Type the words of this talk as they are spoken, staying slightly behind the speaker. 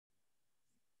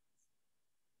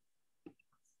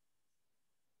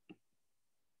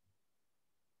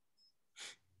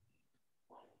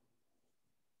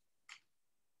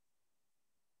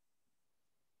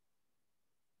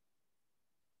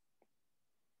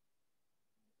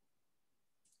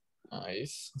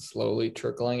Nice. Slowly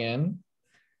trickling in.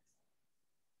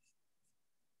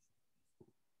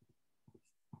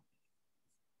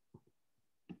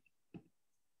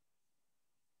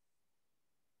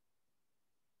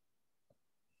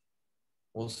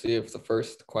 We'll see if the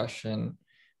first question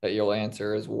that you'll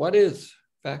answer is, what is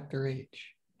factor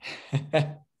H?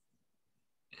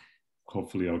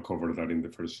 Hopefully I'll cover that in the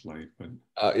first slide. But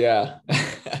yeah.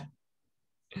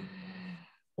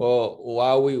 Well,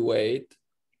 while we wait,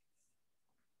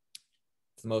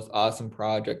 the most awesome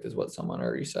project is what someone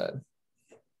already said.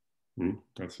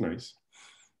 That's nice.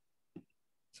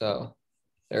 So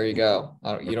there you go.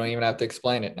 You don't even have to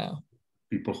explain it now.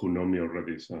 People who know me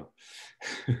already, so.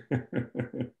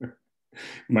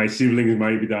 My siblings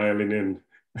might be dialing in.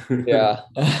 Yeah.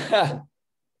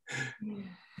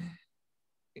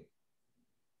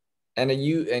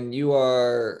 And you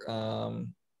are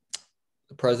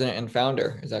the president and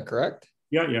founder, is that correct?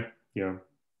 Yeah.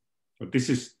 But this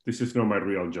is not my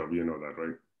real job, you know that,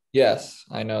 right? Yes,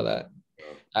 I know that.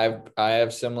 Yeah. I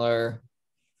have similar,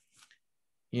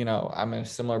 I'm in a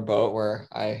similar boat where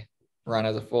I run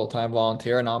as a full-time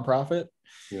volunteer, a nonprofit.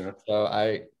 Yeah. So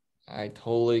I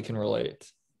totally can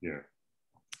relate. Yeah.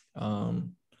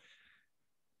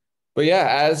 But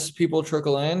yeah, as people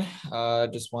trickle in, I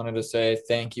just wanted to say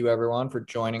thank you everyone for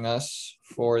joining us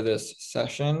for this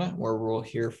session where we'll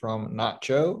hear from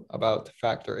Nacho about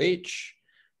Factor H,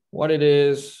 what it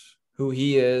is, who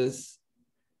he is,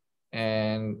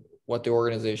 and what the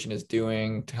organization is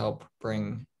doing to help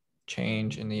bring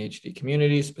change in the HD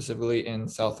community, specifically in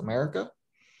South America.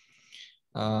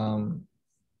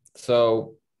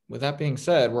 So with that being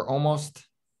said, we're almost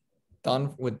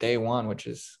done with day one, which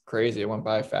is crazy. It went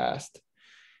by fast.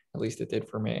 At least it did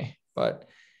for me. But,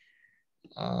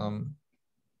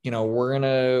 we're going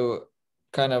to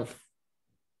kind of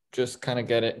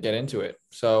get into it.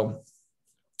 So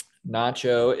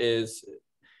Nacho is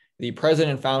the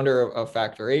president and founder of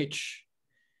Factor H.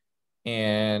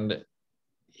 And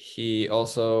he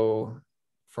also,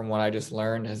 from what I just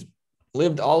learned, has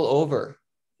lived all over.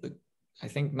 I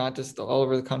think not just all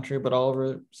over the country, but all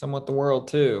over somewhat the world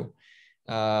too.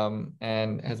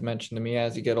 And has mentioned to me,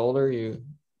 as you get older, you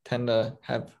tend to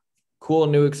have cool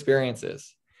new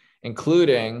experiences,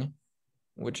 including,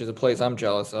 which is a place I'm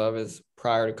jealous of, is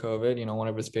prior to COVID, one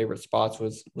of his favorite spots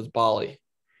was Bali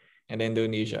and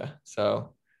Indonesia.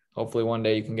 So hopefully one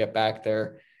day you can get back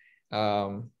there,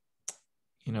 when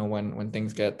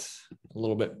things get a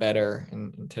little bit better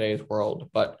in today's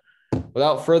world. But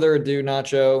without further ado,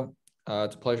 Nacho,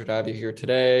 it's a pleasure to have you here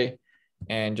today.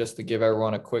 And just to give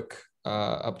everyone a quick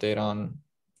update on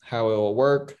how it will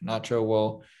work, Nacho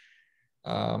will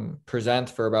present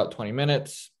for about 20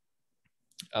 minutes,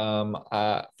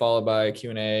 followed by a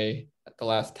Q&A at the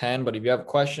last 10. But if you have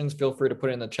questions, feel free to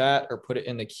put it in the chat or put it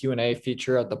in the Q&A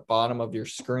feature at the bottom of your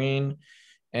screen,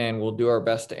 and we'll do our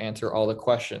best to answer all the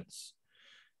questions.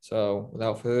 So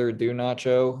without further ado,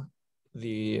 Nacho,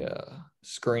 the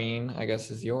screen, I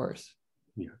guess, is yours.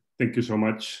 Yeah, thank you so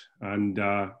much. And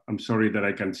I'm sorry that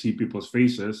I can see people's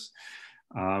faces.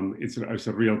 It's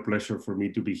a real pleasure for me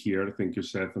to be here. Thank you,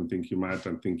 Seth, and thank you, Matt,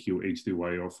 and thank you,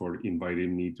 HDYO, for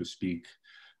inviting me to speak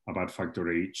about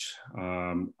Factor H.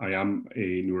 I am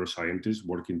a neuroscientist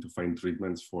working to find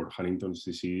treatments for Huntington's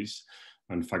disease,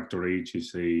 and Factor H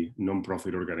is a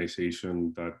nonprofit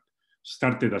organization that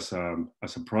started as a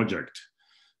project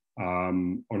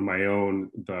on my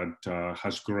own that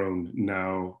has grown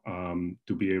now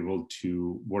to be able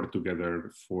to work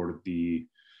together for the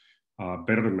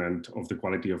betterment of the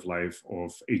quality of life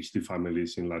of HD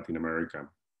families in Latin America.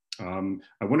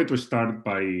 I wanted to start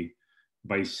by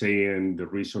saying the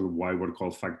reason why we're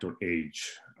called Factor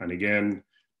H. And again,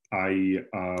 there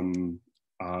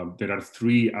are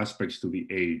three aspects to the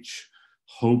H: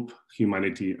 hope,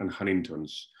 humanity, and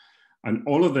Huntington's. And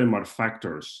all of them are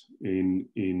factors in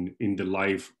the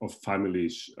life of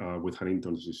families with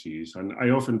Huntington's disease. And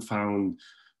I often found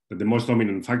that the most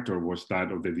dominant factor was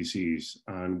that of the disease.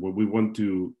 And what we want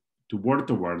to work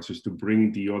towards is to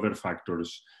bring the other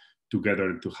factors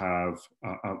together to have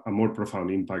a more profound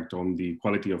impact on the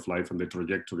quality of life and the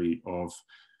trajectory of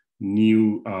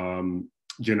new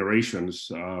generations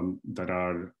that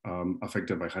are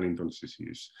affected by Huntington's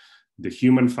disease. The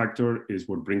human factor is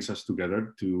what brings us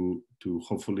together to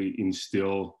hopefully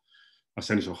instill a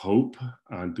sense of hope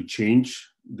and to change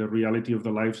the reality of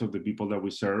the lives of the people that we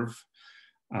serve.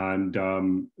 And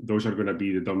those are going to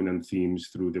be the dominant themes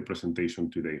through the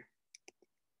presentation today.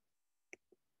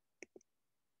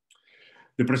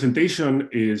 The presentation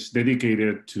is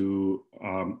dedicated to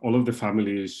all of the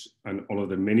families and all of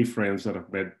the many friends that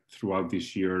I've met throughout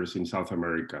these years in South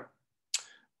America.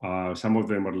 Some of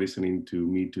them are listening to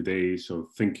me today, so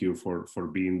thank you for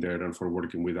being there and for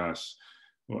working with us.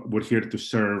 We're here to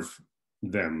serve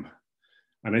them.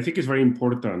 And I think it's very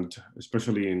important,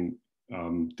 especially in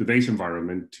today's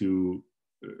environment, to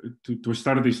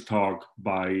start this talk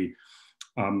by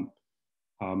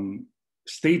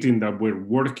stating that we're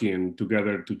working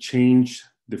together to change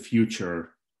the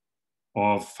future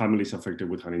of families affected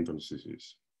with Huntington's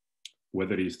disease,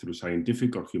 whether it's through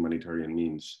scientific or humanitarian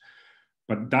means.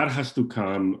 But that has to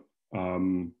come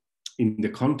in the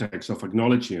context of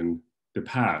acknowledging the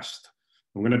past.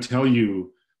 I'm going to tell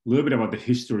you a little bit about the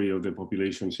history of the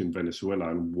populations in Venezuela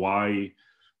and why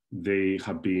they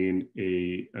have been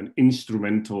an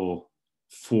instrumental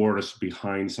force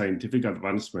behind scientific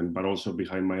advancement, but also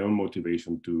behind my own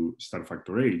motivation to start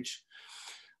Factor H.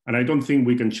 And I don't think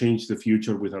we can change the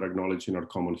future without acknowledging our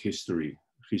common history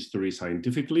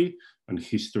scientifically, and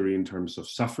history in terms of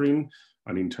suffering,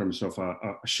 and in terms of a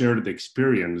shared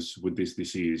experience with this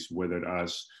disease, whether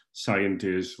as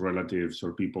scientists, relatives,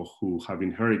 or people who have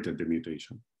inherited the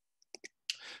mutation.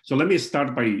 So let me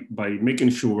start by making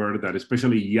sure that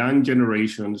especially young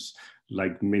generations,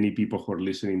 like many people who are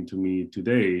listening to me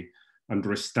today,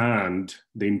 understand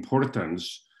the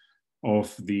importance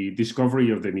of the discovery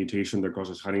of the mutation that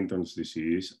causes Huntington's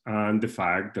disease, and the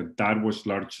fact that that was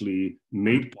largely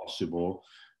made possible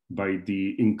by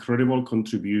the incredible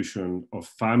contribution of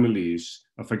families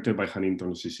affected by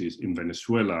Huntington's disease in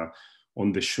Venezuela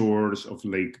on the shores of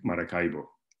Lake Maracaibo.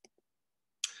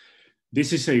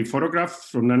 This is a photograph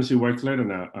from Nancy Weckler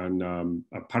and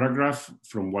a paragraph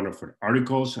from one of her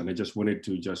articles, and I just wanted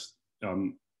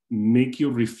to make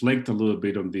you reflect a little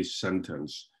bit on this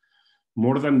sentence.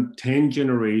 More than 10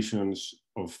 generations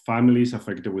of families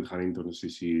affected with Huntington's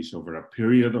disease over a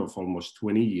period of almost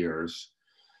 20 years,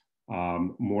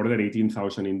 more than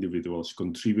 18,000 individuals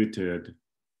contributed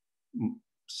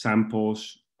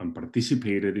samples and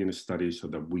participated in studies so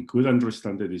that we could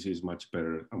understand the disease much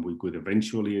better and we could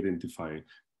eventually identify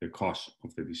the cause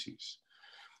of the disease.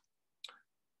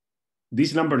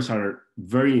 These numbers are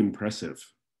very impressive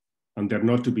and they're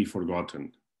not to be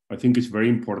forgotten. I think it's very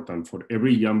important for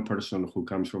every young person who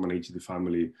comes from an HD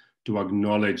family to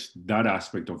acknowledge that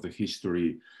aspect of the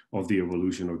history of the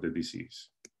evolution of the disease.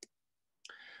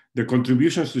 The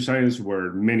contributions to science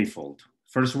were manifold.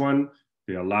 First one,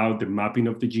 they allowed the mapping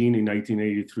of the gene in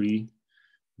 1983.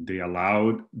 They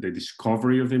allowed the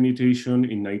discovery of the mutation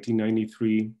in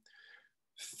 1993.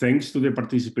 Thanks to the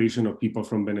participation of people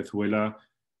from Venezuela,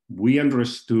 we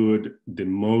understood the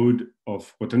mode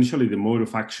of, potentially the mode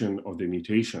of action of the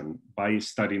mutation by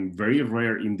studying very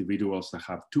rare individuals that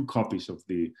have 2 copies of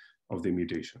the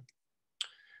mutation.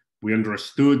 We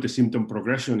understood the symptom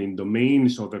progression in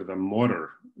domains other than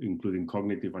motor, including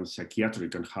cognitive and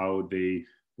psychiatric, and how they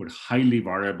were highly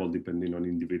variable depending on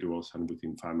individuals and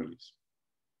within families.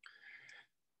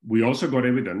 We also got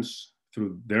evidence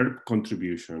through their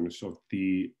contributions of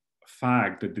the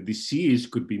fact that the disease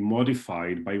could be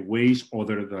modified by ways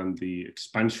other than the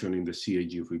expansion in the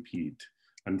CAG repeat.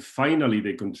 And finally,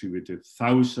 they contributed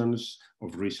thousands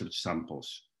of research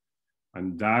samples.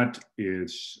 And that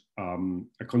is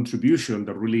a contribution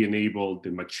that really enabled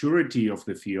the maturity of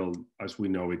the field as we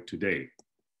know it today.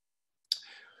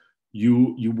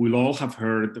 You will all have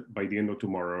heard by the end of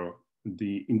tomorrow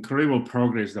the incredible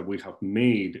progress that we have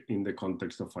made in the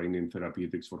context of finding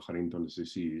therapeutics for Huntington's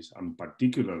disease, and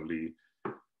particularly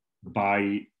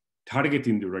by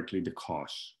targeting directly the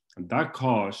cause. And that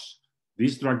cause,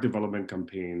 these drug development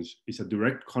campaigns, is a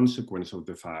direct consequence of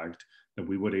the fact that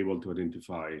we were able to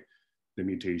identify the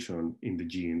mutation in the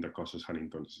gene that causes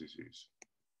Huntington's disease.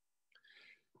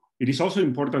 It is also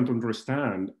important to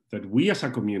understand that we as a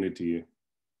community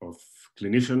of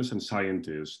clinicians and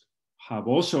scientists have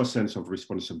also a sense of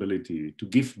responsibility to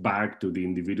give back to the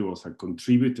individuals that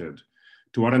contributed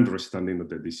to our understanding of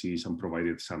the disease and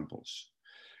provided samples.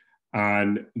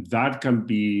 And that can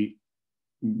be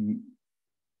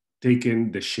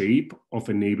taken the shape of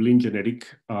enabling genetic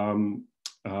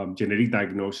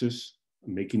diagnosis,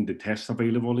 making the tests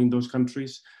available in those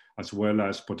countries, as well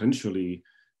as potentially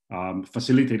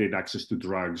facilitated access to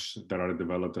drugs that are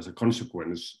developed as a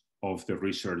consequence of the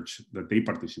research that they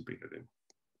participated in.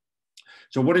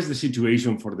 So what is the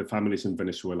situation for the families in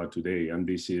Venezuela today? And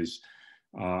this is,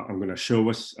 I'm going to show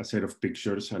us a set of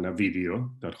pictures and a video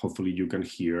that hopefully you can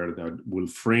hear that will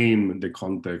frame the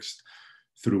context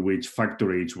through which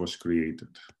Factor H was created.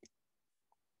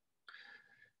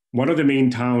 One of the main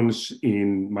towns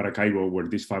in Maracaibo where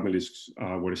these families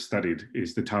were studied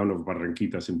is the town of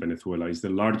Barranquitas in Venezuela. It's the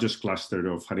largest cluster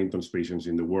of Huntington's patients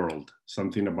in the world.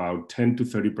 Something about 10 to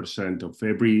 30% of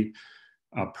every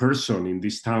a person in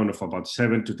this town of about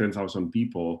 7,000 to 10,000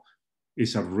 people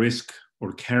is at risk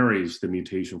or carries the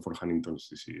mutation for Huntington's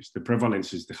disease. The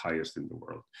prevalence is the highest in the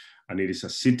world. And it is a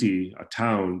city, a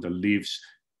town that lives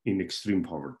in extreme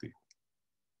poverty.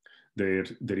 There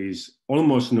is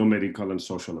almost no medical and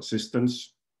social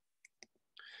assistance.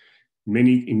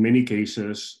 In many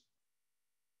cases,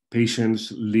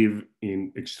 patients live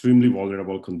in extremely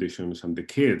vulnerable conditions, and the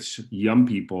kids, young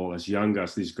people, as young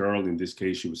as this girl, in this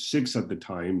case, she was 6 at the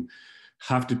time,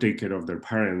 have to take care of their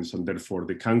parents, and therefore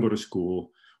they can't go to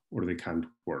school or they can't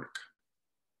work.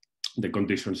 The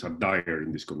conditions are dire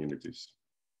in these communities.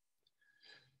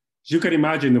 As you can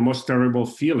imagine, the most terrible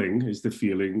feeling is the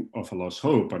feeling of a lost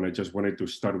hope. And I just wanted to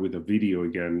start with a video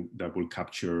again that will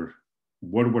capture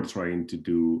what we're trying to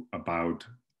do about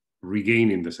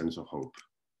regaining the sense of hope.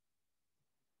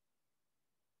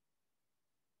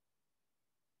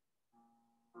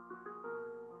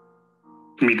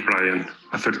 Meet Brian,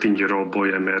 a 13-year-old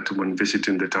boy I met when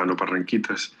visiting the town of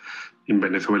Barranquitas in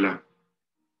Venezuela.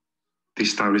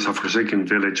 This town is a forsaken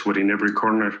village where in every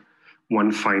corner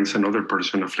one finds another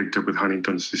person afflicted with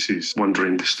Huntington's disease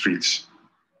wandering the streets.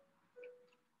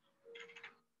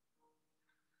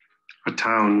 A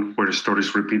town where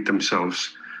stories repeat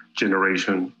themselves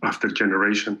generation after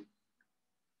generation.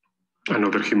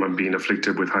 Another human being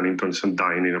afflicted with Huntington's and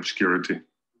dying in obscurity.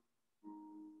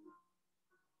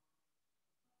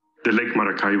 The Lake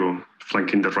Maracaibo,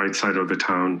 flanking the right side of the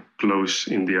town, glows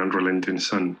in the unrelenting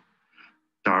sun,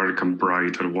 dark and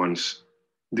bright at once.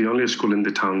 The only school in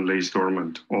the town lays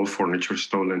dormant, all furniture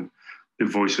stolen, the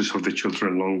voices of the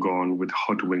children long gone with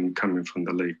hot wind coming from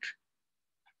the lake.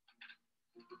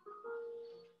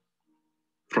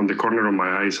 From the corner of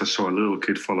my eyes, I saw a little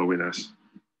kid following us.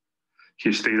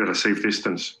 He stayed at a safe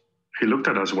distance. He looked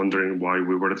at us wondering why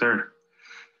we were there.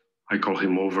 I called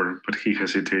him over, but he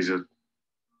hesitated.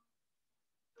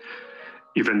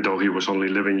 Even though he was only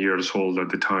 11 years old at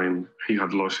the time, he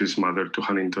had lost his mother to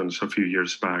Huntington's a few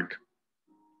years back.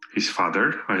 His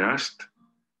father, I asked.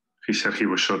 He said he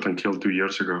was shot and killed 2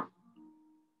 years ago.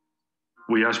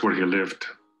 We asked where he lived.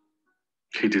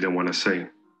 He didn't want to say.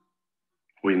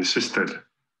 We insisted.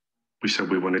 We said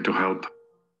we wanted to help.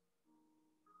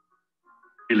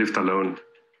 He lived alone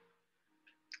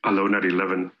at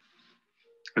 11.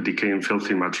 A decaying,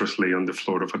 filthy mattress lay on the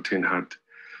floor of a tin hut.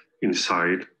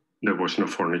 Inside, there was no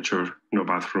furniture, no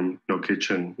bathroom, no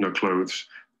kitchen, no clothes,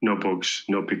 no books,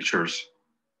 no pictures,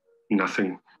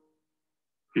 nothing.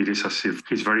 It is as if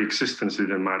his very existence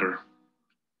didn't matter.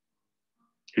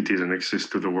 He didn't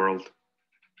exist to the world.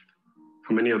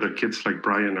 How many other kids like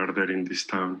Brian are there in this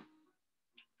town?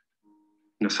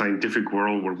 In a scientific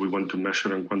world where we want to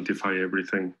measure and quantify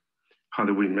everything, how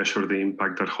do we measure the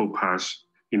impact that hope has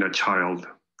in a child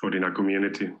or in a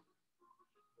community?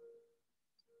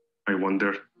 I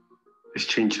wonder, is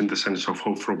changing the sense of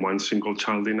hope for one single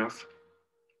child enough?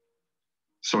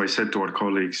 So I said to our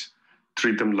colleagues,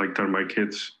 treat them like they're my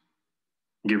kids.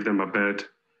 Give them a bed,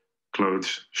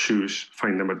 clothes, shoes,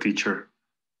 find them a teacher,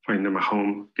 find them a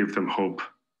home, give them hope.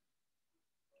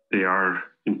 They are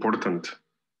important,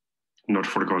 not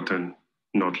forgotten,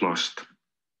 not lost.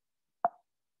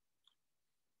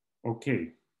 Okay.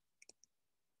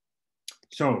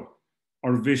 So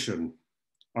our vision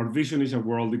is a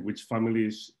world in which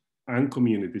families and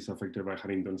communities affected by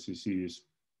Huntington's disease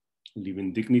live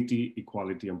in dignity,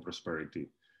 equality, and prosperity.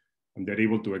 And they're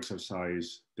able to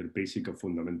exercise their basic and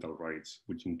fundamental rights,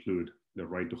 which include the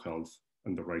right to health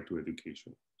and the right to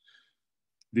education.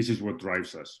 This is what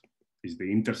drives us, is the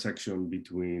intersection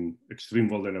between extreme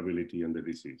vulnerability and the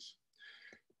disease.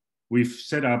 We've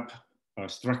set up a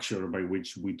structure by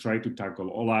which we try to tackle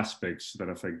all aspects that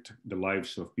affect the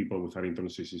lives of people with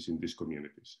Huntington's disease in these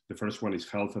communities. The first one is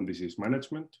health and disease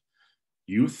management,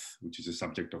 youth, which is the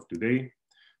subject of today,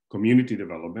 community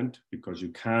development, because you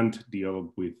can't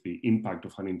deal with the impact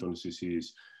of Huntington's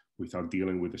disease without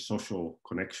dealing with the social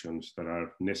connections that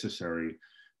are necessary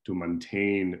to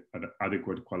maintain an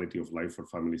adequate quality of life for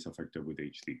families affected with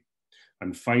HD.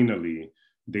 And finally,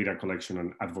 data collection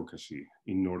and advocacy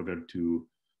in order to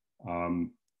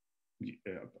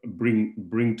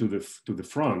bring to the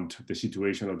front the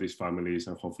situation of these families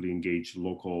and hopefully engage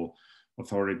local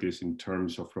authorities in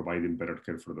terms of providing better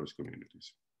care for those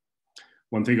communities.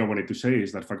 One thing I wanted to say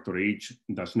is that Factor H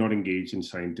does not engage in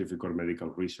scientific or medical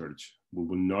research. We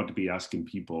will not be asking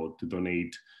people to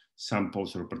donate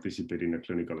samples or participate in a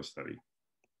clinical study.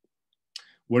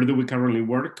 Where do we currently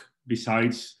work?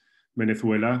 Besides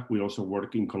Venezuela, we also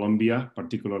work in Colombia,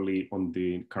 particularly on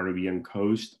the Caribbean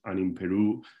coast, and in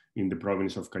Peru, in the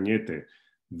province of Cañete.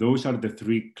 Those are the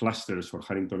 3 clusters for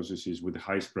Huntington's disease with the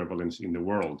highest prevalence in the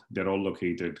world. They're all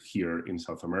located here in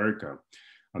South America,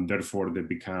 and therefore they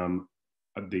become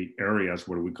the areas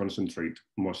where we concentrate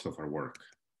most of our work.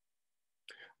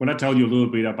 I want to tell you a little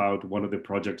bit about one of the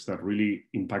projects that really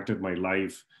impacted my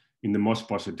life in the most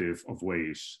positive of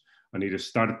ways. And it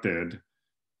started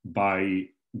by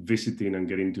visiting and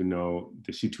getting to know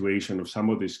the situation of some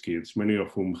of these kids, many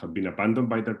of whom have been abandoned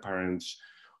by their parents,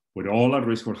 were all at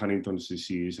risk for Huntington's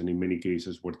disease, and in many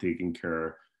cases were taking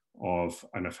care of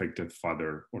an affected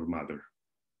father or mother.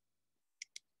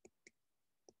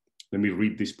 Let me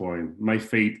read this poem. My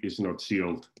fate is not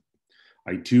sealed.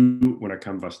 I too want a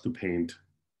canvas to paint.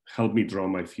 Help me draw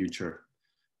my future.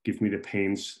 Give me the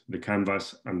paints, the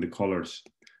canvas, and the colors.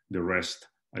 The rest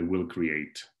I will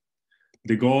create.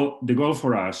 The goal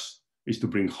for us is to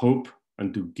bring hope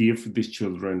and to give these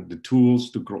children the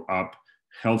tools to grow up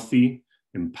healthy,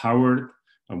 empowered,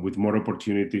 and with more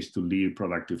opportunities to lead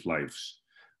productive lives,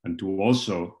 and to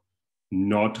also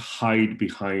not hide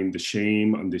behind the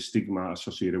shame and the stigma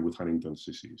associated with Huntington's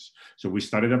disease. So we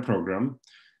started a program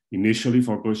initially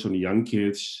focused on young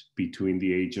kids between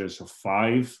the ages of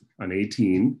 5 and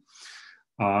 18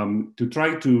 to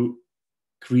try to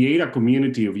create a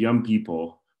community of young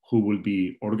people who will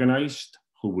be organized,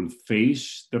 who will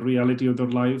face the reality of their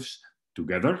lives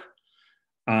together,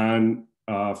 and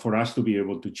for us to be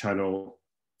able to channel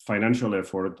financial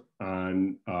effort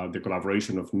and the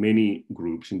collaboration of many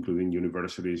groups, including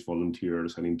universities,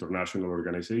 volunteers, and international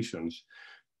organizations,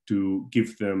 to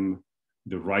give them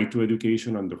the right to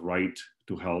education and the right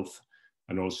to health,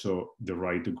 and also the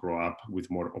right to grow up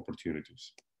with more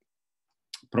opportunities.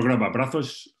 Program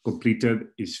Abrazos completed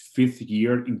its 5th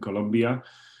year in Colombia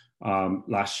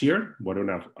last year. We're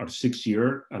on our 6th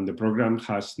year, and the program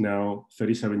has now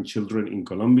 37 children in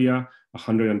Colombia,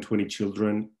 120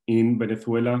 children in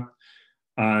Venezuela.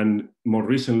 And more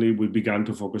recently, we began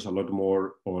to focus a lot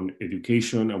more on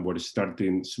education, and we're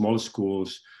starting small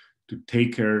schools to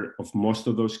take care of most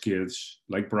of those kids,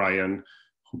 like Brian,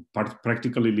 who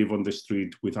practically live on the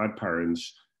street without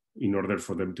parents, in order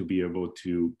for them to be able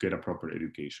to get a proper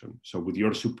education. So with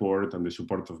your support and the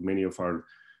support of many of our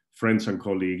friends and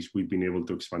colleagues, we've been able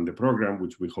to expand the program,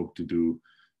 which we hope to do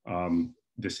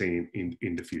the same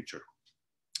in the future.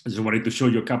 I just wanted to show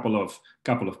you a couple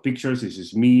of pictures. This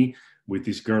is me with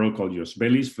this girl called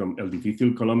Yosbelis from El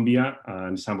Difícil, Colombia,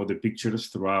 and some of the pictures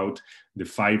throughout the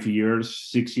 5 years,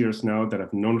 6 years now that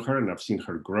I've known her and I've seen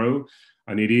her grow.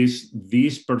 And it is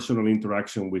this personal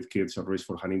interaction with kids at risk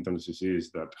for Huntington's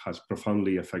disease that has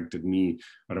profoundly affected me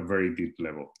at a very deep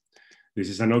level. This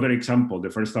is another example.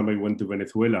 The first time I went to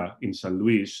Venezuela in San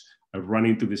Luis, I ran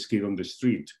into this kid on the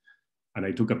street and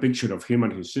I took a picture of him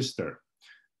and his sister.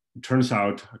 It turns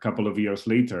out a couple of years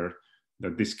later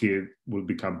that this kid will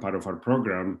become part of our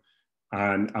program,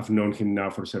 and I've known him now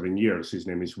for 7 years. His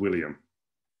name is William.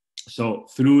 So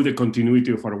through the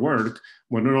continuity of our work,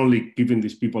 we're not only giving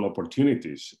these people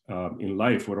opportunities in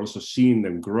life, we're also seeing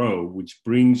them grow, which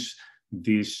brings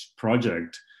this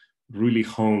project really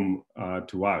home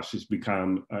to us. It's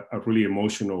become a really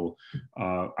emotional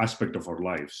aspect of our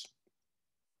lives.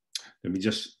 Let me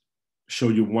just show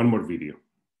you one more video.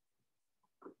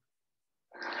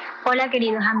 Hola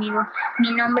queridos amigos,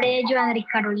 mi nombre es Joandris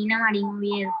Carolina Marín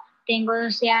Oviedo, tengo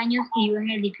 12 años y vivo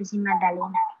en el difícil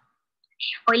Magdalena.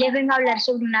 Hoy les vengo a hablar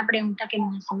sobre una pregunta que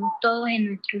nos hacemos todos en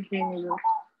nuestro alrededor.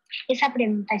 Esa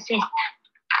pregunta es esta.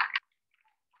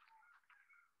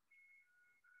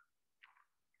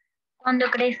 Cuando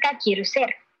crezca quiero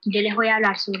ser. Yo les voy a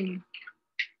hablar sobre mí.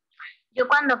 Yo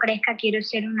cuando crezca quiero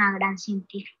ser una gran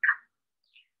científica.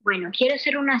 Bueno, quiero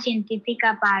ser una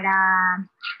científica para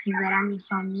ayudar a mi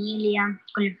familia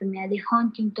con la enfermedad de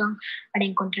Huntington, para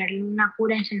encontrarle una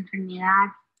cura a esa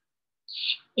enfermedad,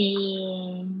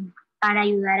 para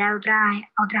ayudar a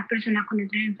otras personas con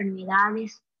otras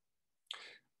enfermedades.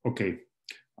 Okay,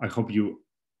 I hope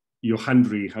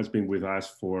Johandri has been with us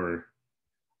for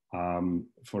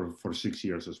 6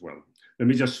 years as well. Let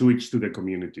me just switch to the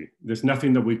community. There's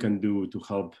nothing that we can do to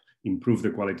help improve the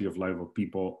quality of life of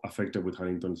people affected with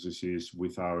Huntington's disease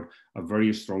without a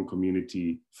very strong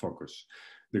community focus.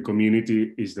 The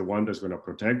community is the one that's going to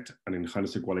protect and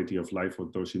enhance the quality of life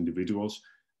of those individuals.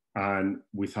 And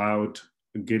without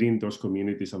getting those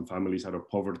communities and families out of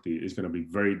poverty, it's going to be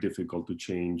very difficult to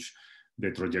change the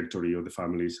trajectory of the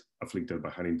families afflicted by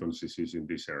Huntington's disease in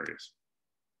these areas.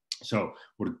 So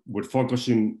we're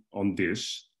focusing on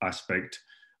this aspect.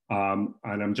 And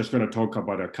I'm just going to talk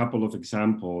about a couple of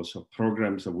examples of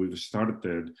programs that we've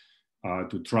started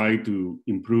to try to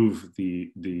improve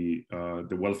the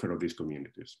welfare of these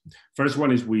communities. First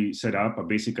one is we set up a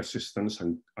basic assistance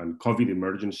and COVID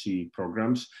emergency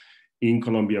programs in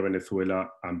Colombia, Venezuela,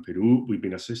 and Peru. We've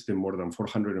been assisting more than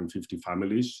 450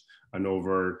 families and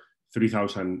over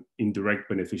 3,000 indirect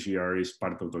beneficiaries,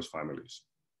 part of those families,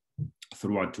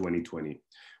 throughout 2020.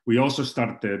 We also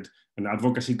started an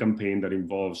advocacy campaign that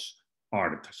involves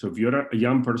art. So if you're a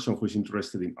young person who's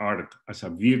interested in art as a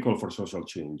vehicle for social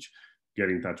change, get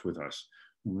in touch with us.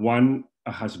 One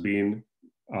has been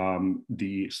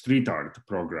the street art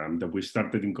program that we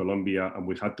started in Colombia and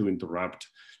we had to interrupt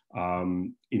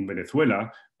in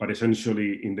Venezuela, but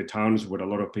essentially in the towns where a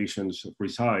lot of patients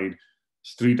reside,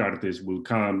 street artists will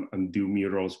come and do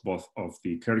murals both of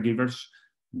the caregivers,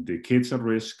 the kids at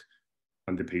risk,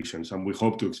 and the patients. And we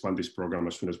hope to expand this program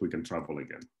as soon as we can travel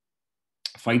again.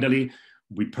 Finally,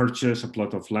 we purchased a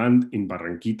plot of land in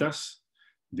Barranquitas.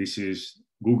 This is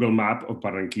Google map of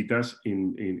Barranquitas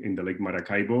in the Lake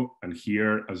Maracaibo. And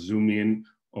here a zoom in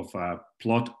of a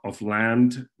plot of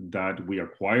land that we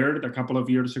acquired a couple of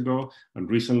years ago. And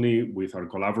recently with our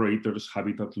collaborators,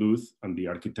 Habitat Luz and the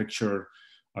architecture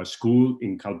school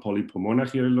in Cal Poly Pomona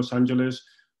here in Los Angeles,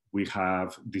 we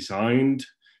have designed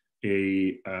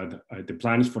the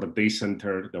plans for a day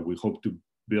center that we hope to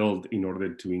build in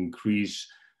order to increase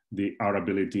our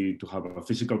ability to have a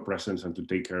physical presence and to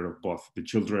take care of both the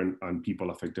children and people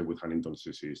affected with Huntington's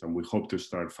disease. And we hope to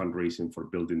start fundraising for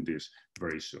building this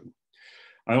very soon.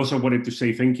 I also wanted to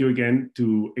say thank you again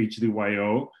to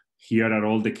HDYO. Here are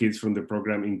all the kids from the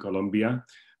program in Colombia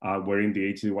wearing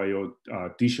the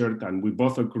HDYO t-shirt. And we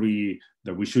both agree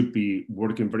that we should be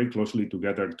working very closely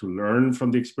together to learn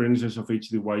from the experiences of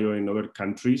HDYO in other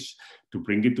countries, to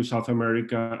bring it to South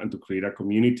America and to create a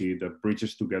community that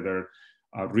bridges together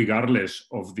regardless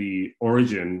of the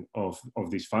origin of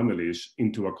these families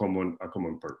into a common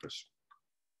purpose.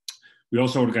 We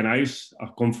also organized a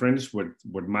conference where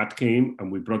Matt came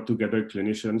and we brought together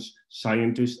clinicians,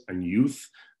 scientists, and youth.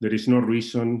 There is no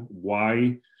reason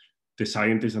why the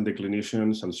scientists and the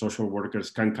clinicians and social workers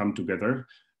can come together.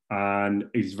 And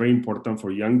it's very important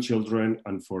for young children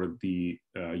and for the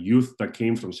youth that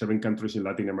came from 7 countries in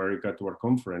Latin America to our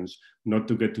conference, not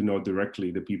to get to know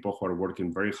directly the people who are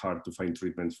working very hard to find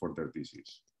treatments for their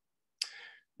disease.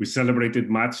 We celebrated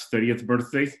Matt's 30th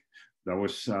birthday. That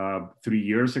was 3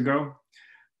 years ago.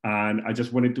 And I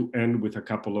just wanted to end with a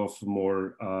couple of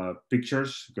more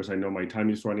pictures because I know my time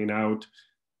is running out.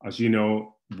 As you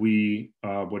know, we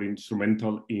were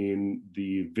instrumental in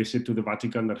the visit to the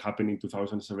Vatican that happened in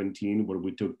 2017, where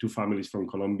we took 2 families from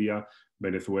Colombia,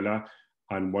 Venezuela,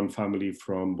 and 1 family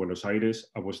from Buenos Aires.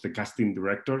 I was the casting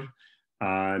director,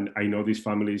 and I know these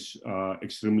families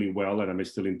extremely well, and I'm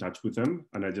still in touch with them.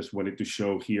 And I just wanted to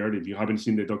show here, if you haven't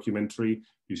seen the documentary,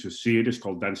 you should see it. It's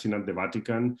called Dancing at the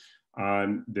Vatican.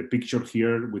 And the picture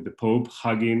here with the Pope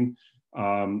hugging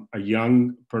a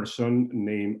young person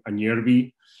named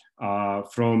Añervi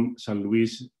from San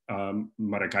Luis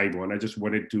Maracaibo. And I just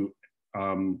wanted to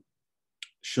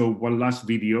show one last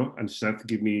video, and Seth,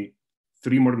 give me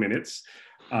 3 more minutes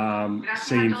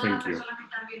saying thank you.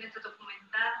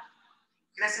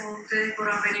 Gracias a ustedes por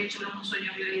haber hecho un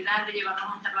sueño realidad, de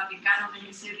llevarnos hasta el Vaticano. Desde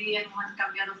ese día nos han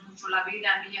cambiado mucho la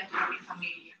vida a mí y a toda mi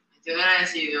familia. Estoy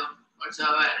agradecido por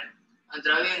saber, a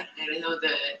través de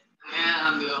ustedes, me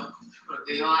cambió,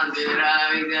 porque yo antes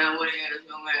era víctima de bullying,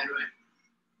 era un héroe.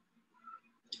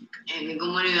 En mi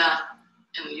comunidad,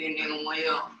 en mi línea como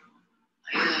yo,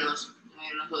 ayúdenos,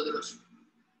 nosotros.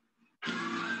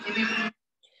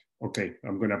 Okay,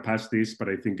 I'm going to pass this, but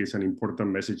I think it's an important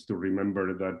message to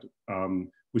remember that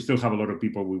we still have a lot of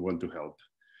people we want to help.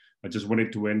 I just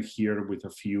wanted to end here with a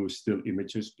few still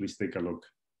images. Please take a look.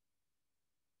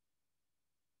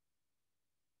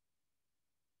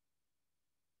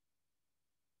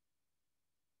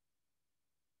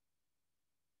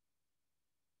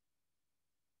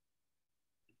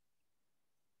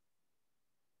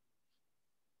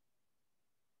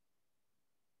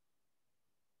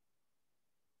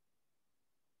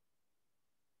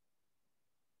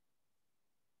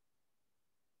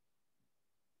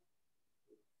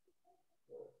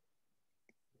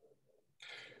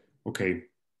 Okay,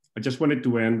 I just wanted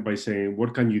to end by saying,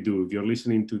 what can you do? If you're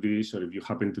listening to this, or if you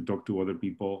happen to talk to other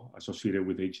people associated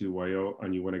with HDYO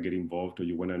and you want to get involved or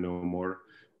you want to know more,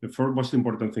 the first most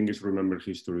important thing is remember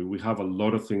history. We have a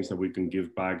lot of things that we can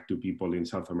give back to people in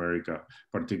South America,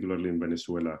 particularly in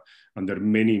Venezuela. And there are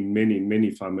many, many, many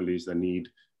families that need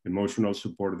emotional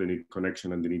support, they need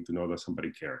connection, and they need to know that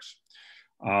somebody cares.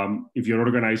 If you're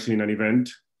organizing an event,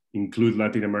 include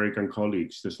Latin American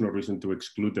colleagues. There's no reason to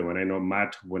exclude them. And I know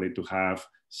Matt wanted to have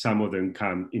some of them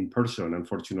come in person.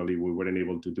 Unfortunately, we weren't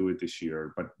able to do it this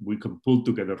year, but we can pull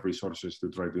together resources to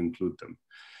try to include them.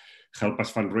 Help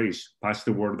us fundraise, pass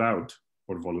the word out,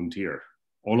 or volunteer.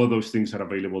 All of those things are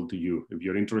available to you. If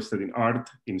you're interested in art,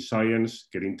 in science,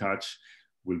 get in touch.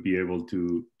 We'll be able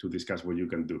to discuss what you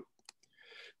can do.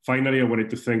 Finally, I wanted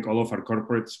to thank all of our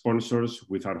corporate sponsors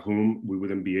without whom we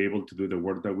wouldn't be able to do the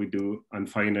work that we do. And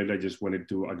finally, I just wanted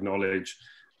to acknowledge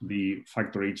the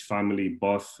Factor H family,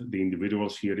 both the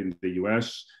individuals here in the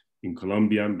US, in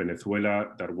Colombia and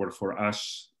Venezuela that work for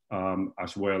us,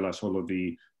 as well as all of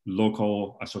the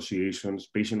local associations,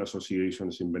 patient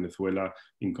associations in Venezuela,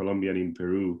 in Colombia, and in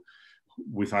Peru,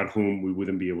 without whom we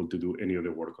wouldn't be able to do any of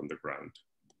the work on the ground.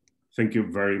 Thank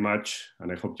you very much,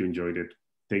 and I hope you enjoyed it.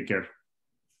 Take care.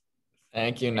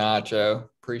 Thank you, Nacho.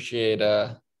 Appreciate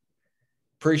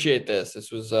this.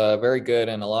 This was very good,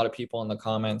 and a lot of people in the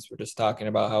comments were just talking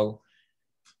about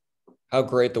how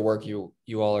great the work you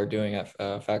all are doing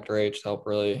at Factor H to help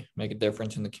really make a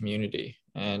difference in the community,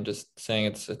 and just saying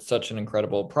it's such an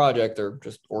incredible project or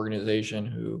just organization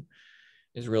who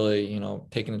is really, you know,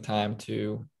 taking the time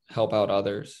to help out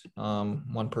others.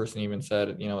 One person even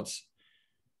said, you know, it's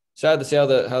sad to see how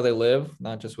they live,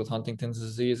 not just with Huntington's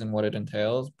disease and what it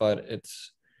entails, but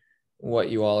it's what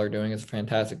you all are doing is a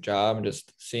fantastic job, and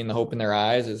just seeing the hope in their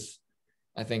eyes is,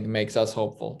 I think, makes us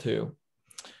hopeful too.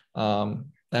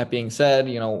 That being said,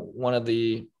 you know, one of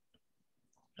the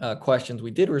questions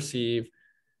we did receive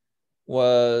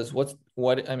was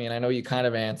I mean, I know you kind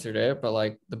of answered it, but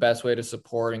like the best way to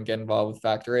support and get involved with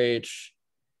Factor H,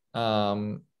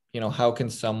 you know, how can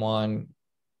someone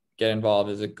get involved?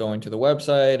 Is it going to the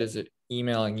website? Is it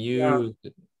emailing you?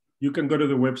 Yeah. You can go to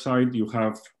the website. You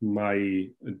have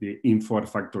the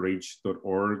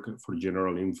info@factorh.org for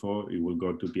general info. It will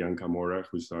go to Bianca Mora,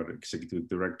 who's our executive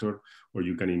director, or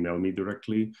you can email me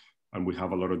directly. And we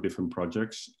have a lot of different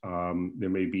projects. There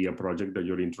may be a project that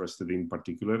you're interested in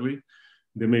particularly.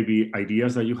 There may be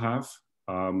ideas that you have.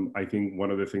 I think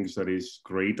one of the things that is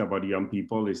great about young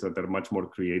people is that they're much more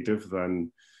creative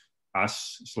than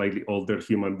us slightly older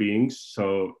human beings.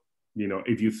 So, you know,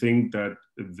 if you think that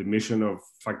the mission of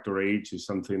Factor H is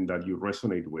something that you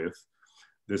resonate with,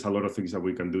 there's a lot of things that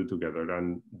we can do together,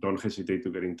 and don't hesitate to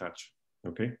get in touch.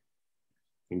 Okay.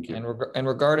 Thank you. And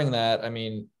regarding that, I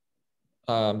mean,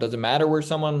 does it matter where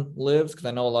someone lives? Because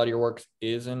I know a lot of your work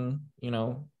is in, you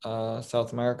know,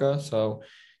 South America. So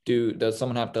does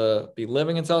someone have to be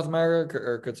living in South America,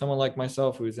 or could someone like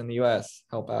myself who's in the US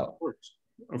help out?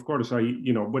 Of course,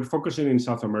 we're focusing in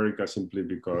South America simply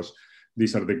because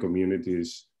these are the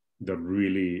communities that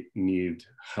really need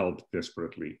help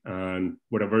desperately. And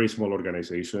we're a very small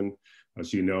organization.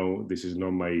 As you know, this is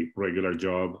not my regular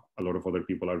job. A lot of other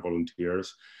people are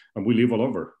volunteers, and we live all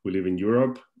over. We live in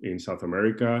Europe, in South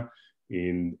America,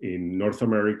 in North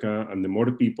America, and the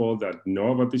more people that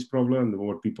know about this problem, the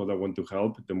more people that want to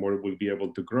help, the more we'll be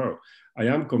able to grow. I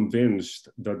am convinced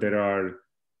that there are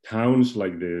towns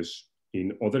like this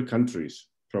in other countries,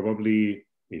 probably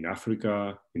in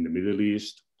Africa, in the Middle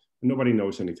East. Nobody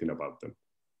knows anything about them.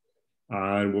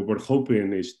 And what we're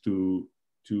hoping is to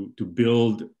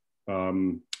build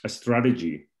a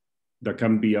strategy that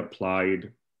can be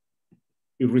applied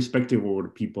irrespective of where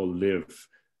people live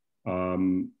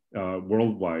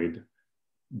worldwide,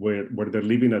 where they're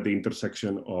living at the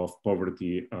intersection of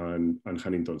poverty and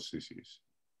Huntington's disease.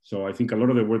 So I think a lot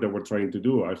of the work that we're trying to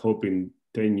do, I hope in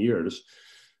 10 years,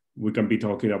 we can be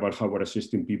talking about how we're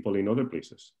assisting people in other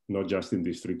places, not just in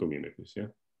these 3 communities. Yeah.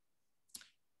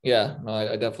 Yeah, no,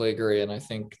 I definitely agree. And I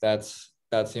think that's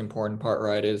the important part,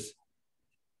 right? Is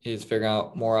figuring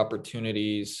out more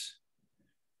opportunities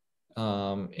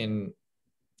in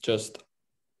just,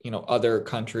 you know, other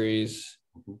countries,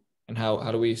 mm-hmm. and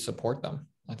how do we support them?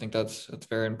 I think that's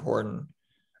very important.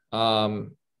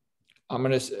 I'm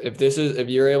gonna, if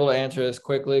you're able to answer this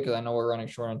quickly, because I know we're running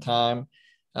short on time.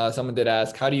 Someone did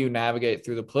ask, how do you navigate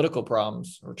through the political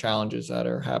problems or challenges that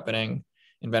are happening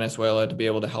in Venezuela to be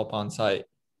able to help on site?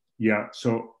 Yeah,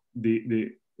 so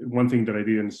the one thing that I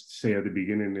didn't say at the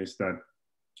beginning is that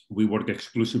we work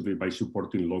exclusively by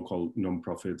supporting local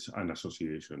nonprofits and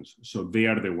associations. So they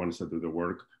are the ones that do the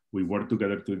work. We work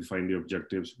together to define the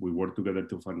objectives. We work together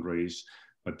to fundraise,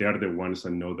 but they are the ones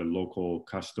that know the local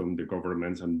custom, the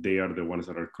governments, and they are the ones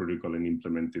that are critical in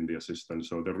implementing the assistance.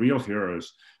 So the real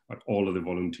heroes are all of the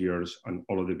volunteers and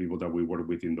all of the people that we work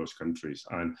with in those countries.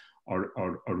 And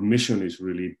our mission is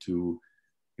really to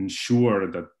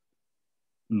ensure that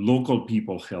local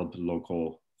people help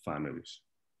local families.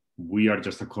 We are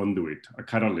just a conduit, a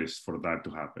catalyst for that to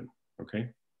happen. Okay.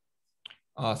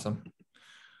 Awesome.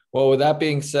 Well, with that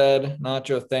being said,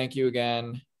 Nacho, thank you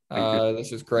again. Thank you.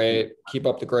 This is great. Keep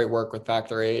up the great work with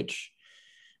Factor H.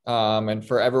 And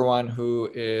for everyone who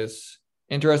is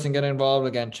interested in getting involved,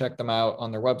 again, check them out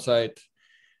on their website,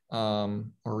 or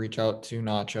reach out to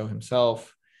Nacho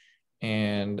himself.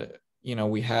 And, you know,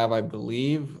 we have, I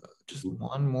believe, just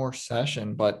one more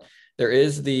session, but there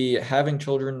is the Having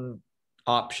Children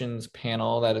Options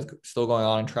panel that is still going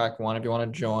on in track 1 if you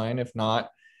want to join. If not,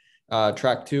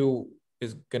 track 2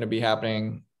 is going to be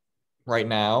happening right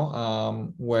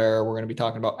now, where we're going to be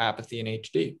talking about apathy in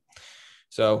HD.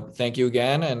 So thank you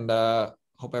again, and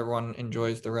hope everyone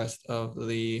enjoys the rest of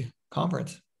the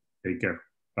conference. Take care.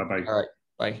 Bye-bye. All right.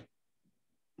 Bye.